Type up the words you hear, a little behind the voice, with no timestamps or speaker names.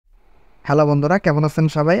Hello বন্ধুরা, কেমন আছেন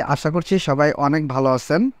সবাই? আশা করছি সবাই অনেক ভালো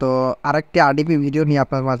আছেন। তো আরেকটি আরডিপি ভিডিও নিয়ে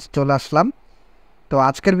আপনার মাঝে চলে আসলাম। তো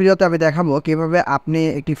আজকের ভিডিওতে আমি দেখাবো কিভাবে আপনি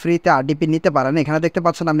একটি ফ্রিতে আরডিপি নিতে পারেন। এখানে দেখতে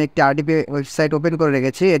পাচ্ছেন আমি একটি আরডিপি ওয়েবসাইট ওপেন করে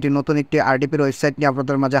রেখেছি। এটি নতুন একটি আরডিপির ওয়েবসাইট নিয়ে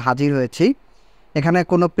আপনাদের মাঝে হাজির হয়েছি। এখানে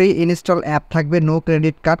কোনো প্রি ইনস্টল অ্যাপ থাকবে, নো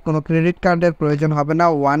ক্রেডিট কার্ড, কোনো ক্রেডিট কার্ডের প্রয়োজন হবে না,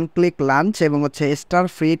 ওয়ান ক্লিক লাঞ্চ এবং স্টার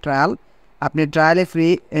ফ্রি ট্রায়াল। আপনি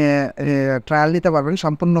ট্রায়াল নিতে পারবেন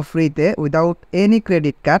সম্পূর্ণ ফ্রিতে উইদাউট এনি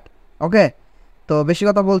ক্রেডিট কার্ড। ওকে, তো বেশি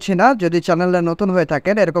কথা বলছি না। যদি চ্যানেলে নতুন হয়ে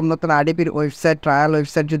থাকেন, এরকম নতুন আরডিপির ওয়েবসাইট, ট্রায়াল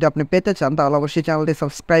ওয়েবসাইট যদি আপনি পেতে চান, তাহলে অবশ্যই চ্যানেলটি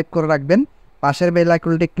সাবস্ক্রাইব করে রাখবেন। পাশের বেল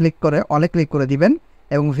আইকনটি ক্লিক করে অলে ক্লিক করে দিবেন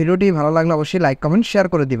এবং ভিডিওটি ভালো লাগলে অবশ্যই লাইক কমেন্ট শেয়ার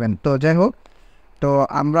করে দিবেন। তো যাই হোক, তো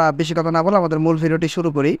আমরা বেশি কথা না বলে আমাদের মূল ভিডিওটি শুরু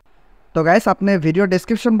করি। তো গাইস, আপনি ভিডিও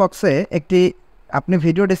ডেসক্রিপশন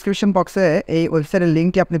বক্সে এই ওয়েবসাইটের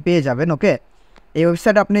লিঙ্কটি আপনি পেয়ে যাবেন। ওকে, এই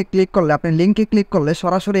ওয়েবসাইটে আপনি লিঙ্কে ক্লিক করলে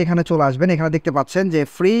সরাসরি এখানে চলে আসবেন। এখানে দেখতে পাচ্ছেন যে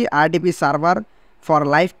free RDP server for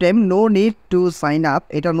life time, no need to sign up.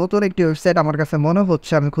 এটা নতুন একটি ওয়েবসাইট আমার কাছে মনে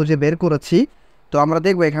হচ্ছে, আমি খুঁজে বের করেছি। তো আমরা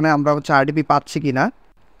দেখবো এখানে আমরা আরডিপি পাচ্ছি কিনা।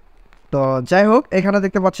 তো যাই হোক, এখানে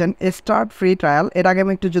দেখতে পাচ্ছেন স্টার্ট ফ্রি ট্রায়াল। এর আগে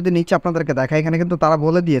আমি একটু যদি নিচে আপনাদেরকে দেখাই, এখানে কিন্তু তারা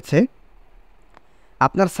বলে দিয়েছে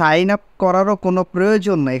আপনার সাইন আপ করারও কোনো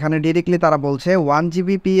প্রয়োজন নেই। এখানে ডিরেক্টলি তারা বলছে 1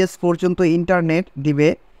 Gbps পর্যন্ত ইন্টারনেট দিবে,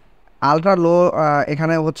 আলট্রা লো,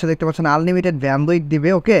 এখানে দেখতে পাচ্ছেন আনলিমিটেড ব্যান্ডউইথ দিবে।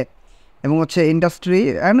 ওকে, এবং industry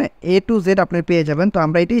and A to Z আপনি পেয়ে যাবেন। তো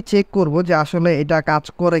আমরা এটাই চেক করব যে আসলে এটা কাজ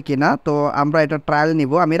করে কিনা। তো আমরা এটা ট্রায়াল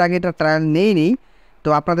নিব। আমি এর আগে এটা ট্রায়াল নেইনি, তো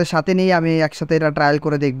আপনাদের সাথে নিয়ে আমি একসাথে এটা ট্রায়াল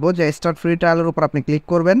করে দেখব। যে স্টার্ট ফ্রি ট্রায়ালের উপর আপনি ক্লিক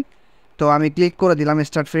করবেন। তো আমি ক্লিক করে দিলাম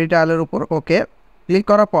স্টার্ট ফ্রি ট্রায়ালের উপর। ওকে, ক্লিক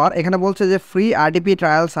করার পর এখানে বলছে যে free RDP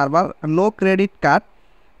trial server, no credit card.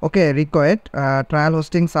 Okay, request trial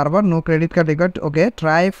hosting server, no credit card request. Okay,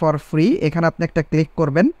 try for free, এখানে আপনি একটা ক্লিক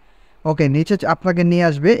করবেন। ওকে, নিচে আপনাকে নিয়ে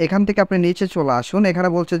আসবে। এখান থেকে আপনি নিচে চলে আসুন। এখানে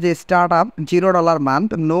বলছে যে start up $0 month,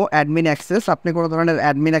 no admin access. আপনি কোনো ধরনের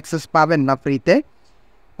অ্যাডমিন অ্যাক্সেস পাবেন না ফ্রিতে।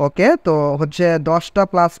 ওকে, তো 10টা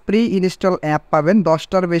প্লাস প্রি ইনস্টল অ্যাপ পাবেন,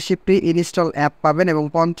 10টার বেশি প্রি ইনস্টল অ্যাপ পাবেন এবং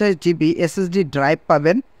 50 GB এসএসডি ড্রাইভ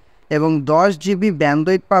পাবেন এবং 10 GB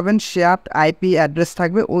ব্যান্ডউইথ পাবেন। শেয়ার্ড আইপি অ্যাড্রেস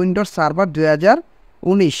থাকবে উইন্ডোজ সার্ভার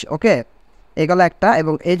 2019। ওকে, এগুলো একটা।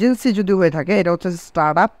 এবং এজেন্সি যদি হয়ে থাকে, এটা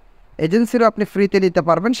স্টার্ট আপ এজেন্সিরও আপনি ফ্রিতে নিতে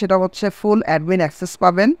পারবেন। সেটা ফুল অ্যাডমিন অ্যাক্সেস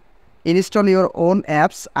পাবেন, install your own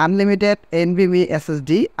apps, unlimited NVMe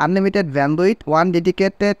SSD, unlimited bandwidth, one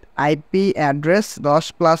dedicated IP address,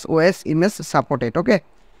 10+ OS image supported. ওকে,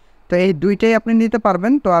 তো এই দুইটাই আপনি নিতে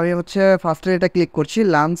পারবেন। তো আমি ফার্স্টে এটা ক্লিক করছি,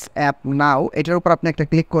 লাঞ্চ অ্যাপ নাও, এটার উপর আপনি একটা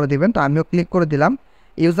ক্লিক করে দিবেন। তো আমিও ক্লিক করে দিলাম।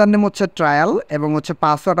 ইউজার নেম ট্রায়াল এবং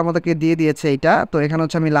পাসওয়ার্ড আমাদেরকে দিয়ে দিয়েছে এইটা। তো এখানে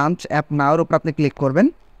আমি লাঞ্চ অ্যাপ নাওর উপর আপনি ক্লিক করবেন।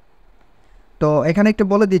 তো এখানে একটু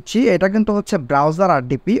বলে দিচ্ছি, এটা কিন্তু ব্রাউজার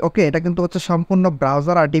আরডিপি। ওকে, এটা কিন্তু সম্পূর্ণ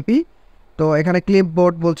ব্রাউজার আরডিপি। তো এখানে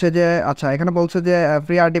ক্লিপবোর্ড বলছে যে, এখানে বলছে যে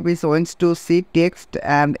free RDP Weil's two C text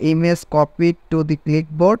and image copy to the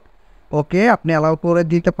clipboard. ওকে, আপনি অ্যালাউ করে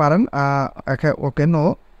দিতে পারেন। ওকে, নো।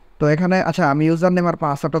 তো এখানে আমি ইউজার নেম আর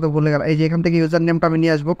পাসওয়ার্ডটা তো ভুলে গেলাম। এই যে এখান থেকে ইউজার নেমটা আমি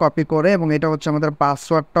নিয়ে আসবো কপি করে, এবং এটা আমাদের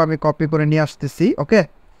পাসওয়ার্ডটা আমি কপি করে নিয়ে আসতেছি। ওকে,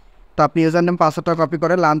 তো আপনি ইউজার নেম পাসওয়ার্ডটা কপি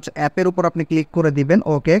করে লাঞ্চ অ্যাপের উপর আপনি ক্লিক করে দিবেন।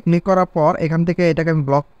 ওকে, ক্লিক করার পর এখান থেকে এটাকে আমি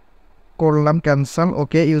ব্লক করলাম, ক্যান্সেল।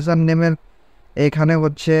 ওকে, ইউজার নেমের এখানে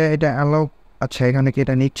এটা অ্যালাউ। এখানে কি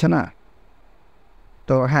এটা নিচ্ছে না?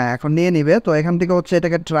 তো হ্যাঁ, এখন নিয়ে নিবে। তো এখান থেকে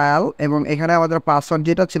এটাকে ট্রায়াল, এবং এখানে আমাদের পাসওয়ার্ড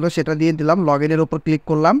যেটা ছিল সেটা দিয়ে দিলাম। লগ ইনের উপর ক্লিক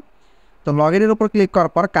করলাম। তো লগ ইনের উপর ক্লিক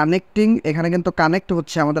করার পর কানেক্টিং, এখানে কিন্তু কানেক্ট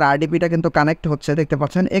হচ্ছে, আমাদের আরডিপিটা কিন্তু কানেক্ট হচ্ছে, দেখতে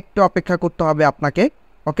পাচ্ছেন। একটু অপেক্ষা করতে হবে আপনাকে।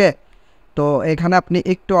 ওকে, তো এখানে আপনি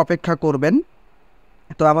একটু অপেক্ষা করবেন।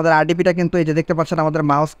 তো আমাদের আরডিপিটা কিন্তু এই যে দেখতে পাচ্ছেন, আমাদের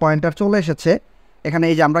মাউস পয়েন্টার চলে এসেছে এখানে।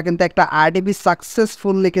 এই যে আমরা কিন্তু একটা আরডিপি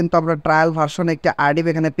সাকসেসফুলি কিন্তু আমরা ট্রায়াল ভার্সনে একটা আরডিপি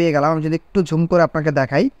এখানে পেয়ে গেলাম। আমি যদি একটু জুম করে আপনাকে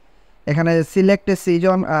দেখাই, এখানে select A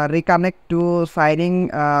season, reconnect two signing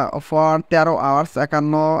for 13 hours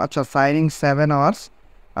 51, signing 7 hours,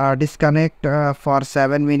 disconnect for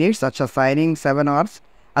 7 minutes, signing 7 hours.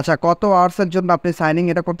 কত আওয়ার্সের জন্য আপনি সাইনিং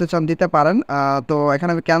এটা করতে চান দিতে পারেন। তো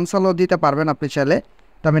এখানে ক্যান্সেলও দিতে পারবেন আপনি চাইলে।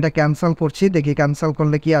 তো আমি এটা ক্যান্সেল করছি, দেখি ক্যান্সেল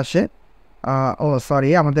করলে কি আসে। ও সরি,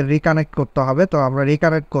 আমাদের রিকানেক্ট করতে হবে। তো আমরা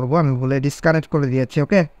রিকানেক্ট করব, আমি ভুলে ডিসকানেক্ট করে দিয়েছি।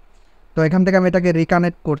 ওকে, তো এখান থেকে আমি এটাকে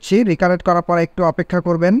রিকানেক্ট করছি। রিকানেক্ট করার পর একটু অপেক্ষা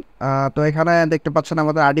করবেন। তো এখানে দেখতে পাচ্ছেন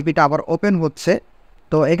আমাদের আরডিপিটা আবার ওপেন হচ্ছে।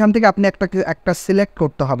 তো এখান থেকে আপনি একটা সিলেক্ট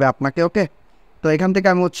করতে হবে আপনাকে। ওকে, তো এখান থেকে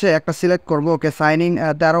আমি একটা সিলেক্ট করব। ওকে, সাইন ইন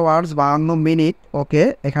 13 আওয়ার্স 52 মিনিট। ওকে,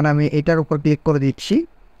 এখানে আমি এটার উপর ক্লিক করে দিচ্ছি।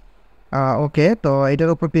 ওকে, তো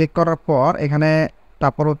এটার উপর ক্লিক করার পর এখানে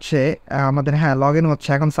তারপর আমাদের লগ ইন হচ্ছে।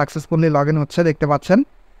 এখন সাকসেসফুলি লগ ইন হচ্ছে, দেখতে পাচ্ছেন।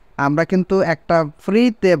 আমরা কিন্তু একটা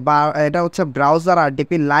ফ্রিতে, বা এটা browser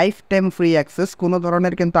RDP life time free access, কোনো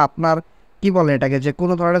ধরনের কিন্তু আপনার কি বলে এটাকে, যে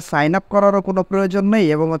কোনো ধরনের সাইন আপ করারও কোনো প্রয়োজন নেই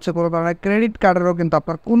এবং হচ্ছে কোনো ধরনের ক্রেডিট কার্ডেরও কিন্তু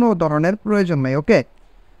আপনার কোনো ধরনের প্রয়োজন নেই। ওকে,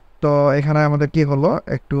 তো এখানে আমাদের কি হলো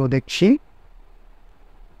একটু দেখছি।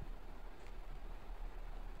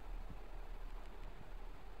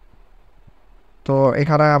 তো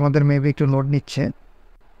এখানে আমাদের মেবি একটু লোড নিচ্ছে।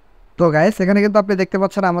 তো গাইস এখানে কিন্তু আপনি দেখতে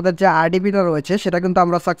পাচ্ছেন আমাদের যে আরডিপিটা রয়েছে সেটা কিন্তু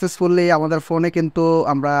আমরা সাকসেসফুলি আমাদের ফোনে কিন্তু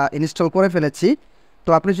আমরা ইনস্টল করে ফেলেছি। তো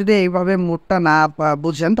আপনি যদি এইভাবে মুডটা না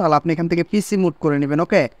বুঝেন তাহলে আপনি এখান থেকে পিসি মুড করে নেবেন।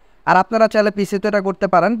 ওকে, আর আপনারা চাইলে পিসিতে এটা করতে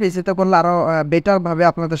পারেন, পিসিতে করলে আরও বেটারভাবে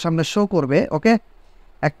আপনাদের সামনে শো করবে। ওকে,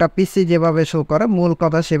 একটা পিসি যেভাবে শো করে মূল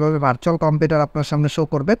কথা সেভাবে ভার্চুয়াল কম্পিউটার আপনার সামনে শো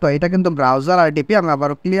করবে। তো এটা কিন্তু ব্রাউজার আরডিপি, আমি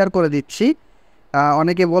আবারও ক্লিয়ার করে দিচ্ছি।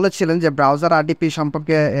 অনেকে বলেছিলেন যে ব্রাউজার আরডিপি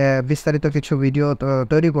সম্পর্কে বিস্তারিত কিছু ভিডিও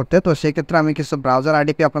তৈরি করতে, তো সেক্ষেত্রে আমি কিছু ব্রাউজার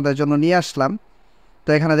আরডিপি আপনাদের জন্য নিয়ে আসলাম। তো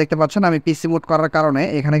এখানে দেখতে পাচ্ছেন আমি পিসি মুড করার কারণে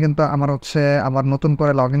এখানে কিন্তু আমার হচ্ছে আবার নতুন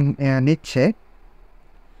করে লগ ইন নিচ্ছে।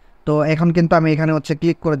 তো এখন কিন্তু আমি এখানে হচ্ছে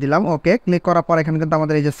ক্লিক করে দিলাম। ওকে, ক্লিক করার পর এখানে কিন্তু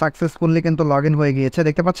আমাদের এই যে সাকসেসফুলি কিন্তু লগ ইন হয়ে গিয়েছে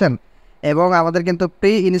দেখতে পাচ্ছেন। এবং আমাদের কিন্তু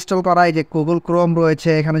প্রি ইনস্টল করা এই যে গুগল ক্রোম রয়েছে,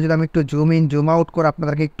 এখানে যদি আমি একটু জুম ইন জুম আউট করে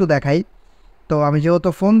আপনাদেরকে একটু দেখাই, তো আমি যেহেতু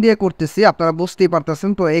ফোন দিয়ে করতেছি আপনারা বুঝতেই পারতেছেন।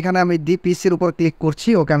 তো এখানে আমি ডিপিসির উপর ক্লিক করছি।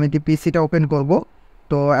 ওকে, আমি ডিপিসিটা ওপেন করব।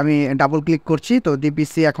 তো আমি ডাবল ক্লিক করছি, তো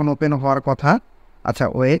ডিপিসি এখন ওপেন হওয়ার কথা। আচ্ছা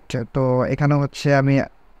ওয়েট, তো এখানে হচ্ছে আমি,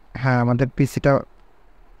 হ্যাঁ আমাদের পিসিটা,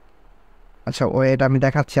 আচ্ছা ওয়েট আমি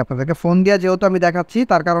দেখাচ্ছি আপনাদেরকে। ফোন দিয়ে যেহেতু আমি দেখাচ্ছি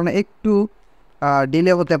তার কারণে একটু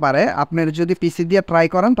ডিলে হতে পারে। আপনার যদি পিসি দিয়ে ট্রাই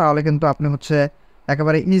করেন তাহলে কিন্তু আপনি হচ্ছে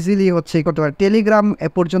একেবারে ইজিলি হচ্ছে করতে পারেন। টেলিগ্রাম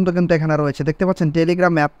অ্যাপ পর্যন্ত কিন্তু এখানে রয়েছে দেখতে পাচ্ছেন,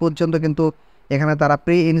 টেলিগ্রাম অ্যাপ পর্যন্ত কিন্তু এখানে তারা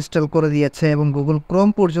প্রি ইনস্টল করে দিয়েছে এবং গুগল ক্রোম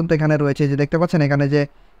পর্যন্ত এখানে রয়েছে। যে দেখতে পাচ্ছেন এখানে যে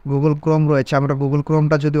গুগল ক্রোম রয়েছে, আমরা গুগল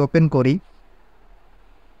ক্রোমটা যদি ওপেন করি,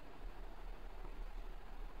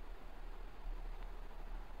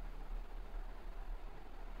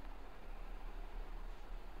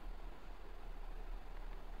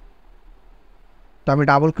 তো আমি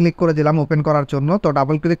ডাবল ক্লিক করে দিলাম ওপেন করার জন্য। তো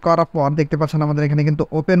ডাবল ক্লিক করার পর দেখতে পাচ্ছেন আমাদের এখানে কিন্তু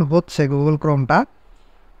ওপেন হচ্ছে গুগল ক্রোমটা।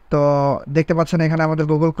 তো দেখতে পাচ্ছেন এখানে আমাদের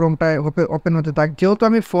গুগল ক্রোমটা ওপেন হতে থাক। যেহেতু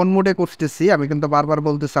আমি ফোন মোডে করতেছি, আমি কিন্তু বারবার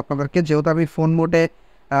বলতেছি আপনাদেরকে, যেহেতু আমি ফোন মোডে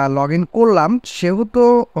লগ ইন করলাম সেহেতু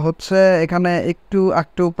হচ্ছে এখানে একটু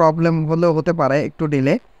একটু প্রবলেম হলেও হতে পারে, একটু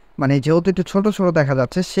ডিলে, মানে যেহেতু একটু ছোটো ছোটো দেখা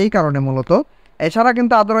যাচ্ছে সেই কারণে মূলত। এছাড়া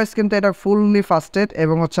কিন্তু আদারওয়াইজ কিন্তু এটা ফুললি ফাস্টেড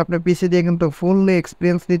এবং হচ্ছে আপনি পিসি দিয়ে কিন্তু ফুললি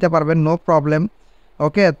এক্সপিরিয়েন্স নিতে পারবেন, নো প্রবলেম।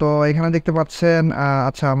 ওকে, তো এখানে দেখতে পাচ্ছেন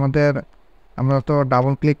আচ্ছা আমরা তো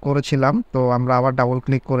ডাবল ক্লিক করেছিলাম, তো আমরা আবার ডাবল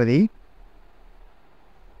ক্লিক করে দিই।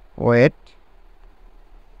 ওয়েট,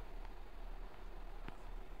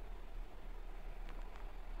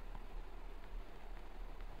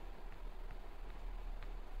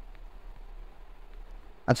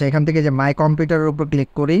 আচ্ছা এখান থেকে যে মাই কম্পিউটারের উপর ক্লিক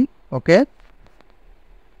করি। ওকে,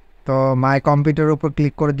 তো মাই কম্পিউটারের উপর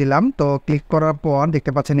ক্লিক করে দিলাম। তো ক্লিক করার পর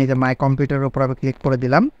দেখতে পাচ্ছেন এই যে মাই কম্পিউটারের উপর আমি ক্লিক করে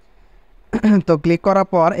দিলাম। তো ক্লিক করার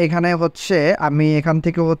পর এখানে হচ্ছে আমি এখান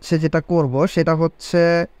থেকে হচ্ছে যেটা করব সেটা হচ্ছে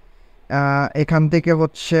এখান থেকে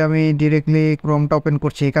হচ্ছে আমি ডিরেক্টলি ক্রোমটা ওপেন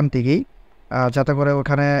করছি এখান থেকেই, যাতে করে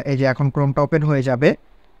ওখানে এই যে এখন ক্রোমটা ওপেন হয়ে যাবে।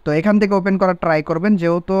 তো এখান থেকে ওপেন করার ট্রাই করবেন,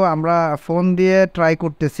 যেহেতু আমরা ফোন দিয়ে ট্রাই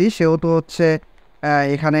করতেছি সেহেতু হচ্ছে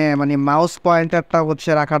এখানে মানে মাউস পয়েন্টারটা হচ্ছে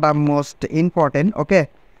রাখাটা মোস্ট ইম্পর্টেন্ট। ওকে,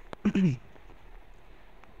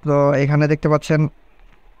 তো এখানে দেখতে পাচ্ছেন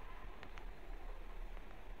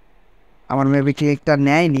আমার মেবি ক্লিকটা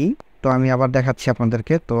নেয়নি, তো আমি আবার দেখাচ্ছি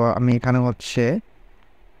আপনাদেরকে। তো আমি এখানে হচ্ছে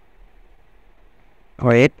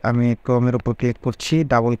ওয়েট, আমি ক্রোমের উপর ক্লিক করছি,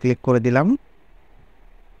 ডাবল ক্লিক করে দিলাম।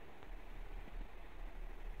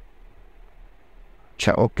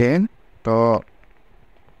 আচ্ছা ওকে, তো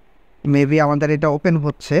মেবি আমাদের এটা ওপেন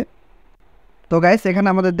হচ্ছে। তো গাইস এখানে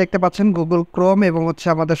আমাদের দেখতে পাচ্ছেন গুগল ক্রোম এবং হচ্ছে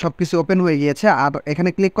আমাদের সব কিছু ওপেন হয়ে গিয়েছে। আর এখানে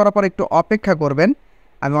ক্লিক করার পর একটু অপেক্ষা করবেন।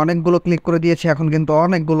 আমি অনেকগুলো ক্লিক করে দিয়েছি, এখন কিন্তু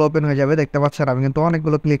অনেকগুলো ওপেন হয়ে যাবে দেখতে পাচ্ছেন। আমি কিন্তু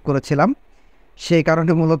অনেকগুলো ক্লিক করেছিলাম সেই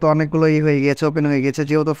কারণে মূলত অনেকগুলো হয়ে গিয়েছে, ওপেন হয়ে গিয়েছে।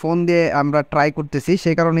 যেহেতু ফোন দিয়ে আমরা ট্রাই করতেছি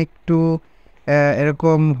সেই কারণে একটু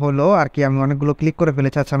এরকম হলো আর কি। আমি অনেকগুলো ক্লিক করে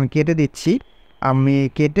ফেলেছি। আচ্ছা আমি কেটে দিচ্ছি, আমি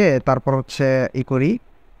কেটে তারপর হচ্ছে করি।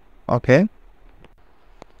 ওকে,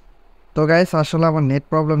 তো গাইস আসলে আমার নেট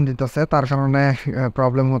প্রবলেম দিতেছে, তার কারণে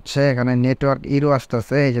প্রবলেম হচ্ছে, এখানে নেটওয়ার্ক ইরো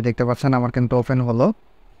আসতেছে। এই যে দেখতে পাচ্ছেন আমার কিন্তু ওপেন হলো।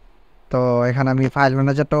 তো এখানে আমি ফাইল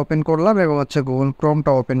ম্যানেজারটা ওপেন করলাম এবং হচ্ছে গুগল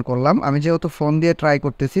ক্রোমটা ওপেন করলাম। আমি যেহেতু ফোন দিয়ে ট্রাই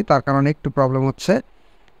করতেছি তার কারণে একটু প্রবলেম হচ্ছে।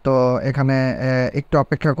 তো এখানে একটু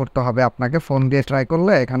অপেক্ষা করতে হবে আপনাকে, ফোন দিয়ে ট্রাই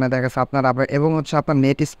করলে এখানে দেখা যাচ্ছে আপনার এবং হচ্ছে আপনার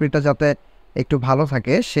নেট স্পিডটা যাতে একটু ভালো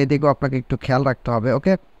থাকে সেদিকেও আপনাকে একটু খেয়াল রাখতে হবে।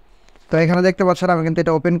 ওকে, তো এখানে দেখতে পাচ্ছেন আমি কিন্তু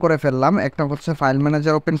এটা ওপেন করে ফেললাম। একটা হচ্ছে ফাইল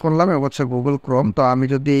ম্যানেজার ওপেন করলাম এবং হচ্ছে গুগল ক্রোম। তো আমি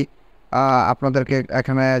যদি আপনাদেরকে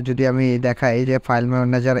এখানে যদি আমি দেখাই যে ফাইল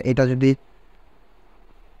ম্যানেজার, এটা যদি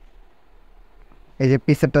এই যে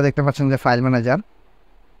পিসেটটা দেখতে পাচ্ছেন যে ফাইল ম্যানেজার।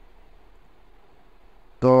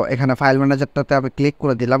 তো এখানে ফাইল ম্যানেজারটাতে আমি ক্লিক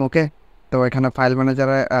করে দিলাম। ওকে, তো এখানে ফাইল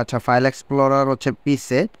ম্যানেজারে আচ্ছা ফাইল এক্সপ্লোরার হচ্ছে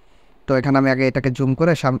পিসে। তো এখানে আমি আগে এটাকে জুম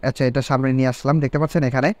করে আচ্ছা এটা সামনে নিয়ে আসলাম। দেখতে পাচ্ছেন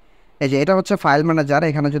এখানে এই যে এটা হচ্ছে ফাইল ম্যানেজার।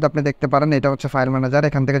 এখানে যদি আপনি দেখতে পারেন এটা হচ্ছে ফাইল ম্যানেজার।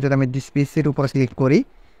 এখান থেকে যদি আমি দিস পিসির উপর ক্লিক করি,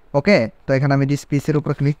 ওকে, তো এখানে আমি দিস পিসির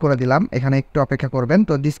উপর ক্লিক করে দিলাম। এখানে একটু অপেক্ষা করবেন।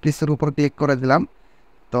 তো দিস পিসির উপর ক্লিক করে দিলাম।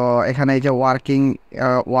 তো এখানে এই যে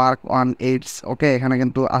ওয়ার্ক অন এইডস, ওকে, এখানে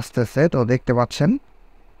কিন্তু আসতেছে, তো দেখতে পাচ্ছেন।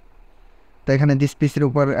 তো এখানে দিস পিসির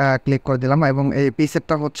উপর ক্লিক করে দিলাম এবং এই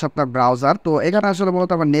পিসেটটা হচ্ছে আপনার ব্রাউজার। তো এখানে আসলে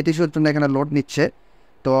মূলত আমার নেট ইস্যুর জন্য এখানে লোড নিচ্ছে।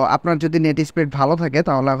 তো আপনার যদি নেট স্পিড ভালো থাকে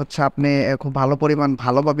তাহলে হচ্ছে আপনি খুব ভালো পরিমাণ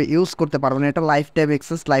ভালোভাবে ইউজ করতে পারবেন। এটা life time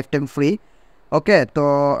access, life time free. ওকে, তো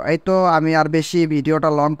এই তো আমি আর বেশি ভিডিওটা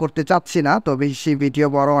লং করতে চাচ্ছি না। তো বেশি ভিডিও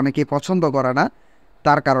বড় অনেকেই পছন্দ করে না,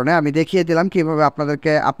 তার কারণে আমি দেখিয়ে দিলাম কীভাবে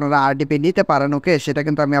আপনারা আরডিপি নিতে পারেন। ওকে, সেটা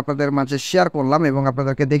কিন্তু আমি আপনাদের মাঝে শেয়ার করলাম এবং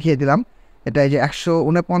আপনাদেরকে দেখিয়ে দিলাম। এটা এই যে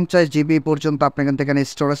 149 জিবি পর্যন্ত আপনি কিন্তু এখানে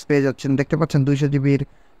স্টোরেজ পেয়ে যাচ্ছেন। দেখতে পাচ্ছেন 200 জিবির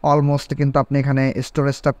অলমোস্ট কিন্তু আপনি এখানে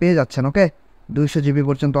স্টোরেজটা পেয়ে যাচ্ছেন। ওকে, 200 জিবি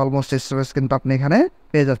পর্যন্ত অলমোস্ট স্টোরেজ কিন্তু আপনি এখানে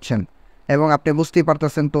পেয়ে যাচ্ছেন এবং আপনি বুঝতেই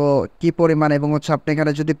পারতেছেন তো কী পরিমাণ। এবং হচ্ছে আপনি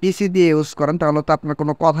এখানে যদি পিসি দিয়ে ইউজ করেন তাহলে তো আপনার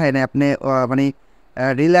কোনো কথাই নেই, আপনি মানে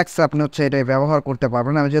রিল্যাক্স আপনি হচ্ছে এটা ব্যবহার করতে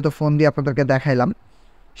পারবেন। আমি যেহেতু ফোন দিয়ে আপনাদেরকে দেখাইলাম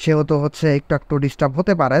সেহেতু হচ্ছে একটু ডিস্টার্ব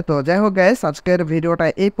হতে পারে। তো যাই হোক গাইস, আজকের ভিডিওটা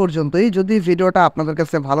এই পর্যন্তই। যদি ভিডিওটা আপনাদের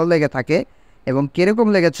কাছে ভালো লেগে থাকে এবং কীরকম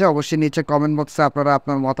লেগেছে অবশ্যই নিচে কমেন্ট বক্সে আপনারা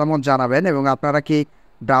আপনার মতামত জানাবেন। এবং আপনারা কি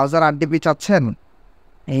ব্রাউজার আরডিপি চাচ্ছেন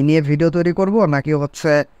এই নিয়ে ভিডিও তৈরি করব, নাকি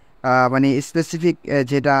হচ্ছে মানে স্পেসিফিক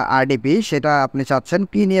যেটা আরডিপি সেটা আপনি চাচ্ছেন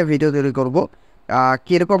কী নিয়ে ভিডিও তৈরি করব,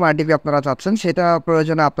 কীরকম আরডিপি আপনারা চাচ্ছেন সেটা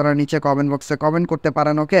প্রয়োজনে আপনারা নিচে কমেন্ট বক্সে কমেন্ট করতে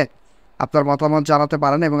পারেন। ওকে, আপনার মতামত জানাতে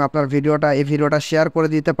পারেন এবং আপনার এই ভিডিওটা শেয়ার করে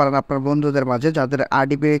দিতে পারেন আপনার বন্ধুদের মাঝে যাদের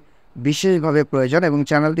আরডিপি বিশেষভাবে প্রয়োজন, এবং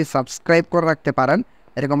চ্যানেলটি সাবস্ক্রাইব করে রাখতে পারেন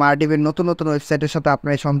এরকম আরডিপির নতুন নতুন ওয়েবসাইটের সাথে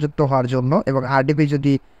আপনার সংযুক্ত হওয়ার জন্য। এবং আরডিপি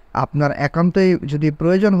যদি আপনার একান্তই যদি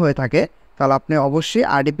প্রয়োজন হয়ে থাকে তাহলে আপনি অবশ্যই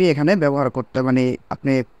আরডিপি এখানে ব্যবহার করতে মানে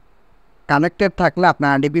আপনি কানেক্টেড থাকলে আপনার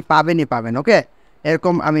আরডিপি পাবেন। ওকে,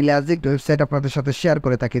 এরকম আমি ল্যাজিক ওয়েবসাইট আপনাদের সাথে শেয়ার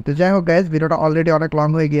করে থাকি। তো যাই হোক গাইজ, ভিডিওটা অলরেডি অনেক লং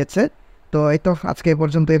হয়ে গিয়েছে। তো এই তো আজকে এই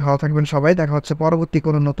পর্যন্তই। ভালো থাকবেন সবাই, দেখা হচ্ছে পরবর্তী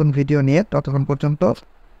কোনো নতুন ভিডিও নিয়ে। ততক্ষণ পর্যন্ত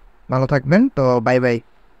ভালো থাকবেন। তো বাই বাই।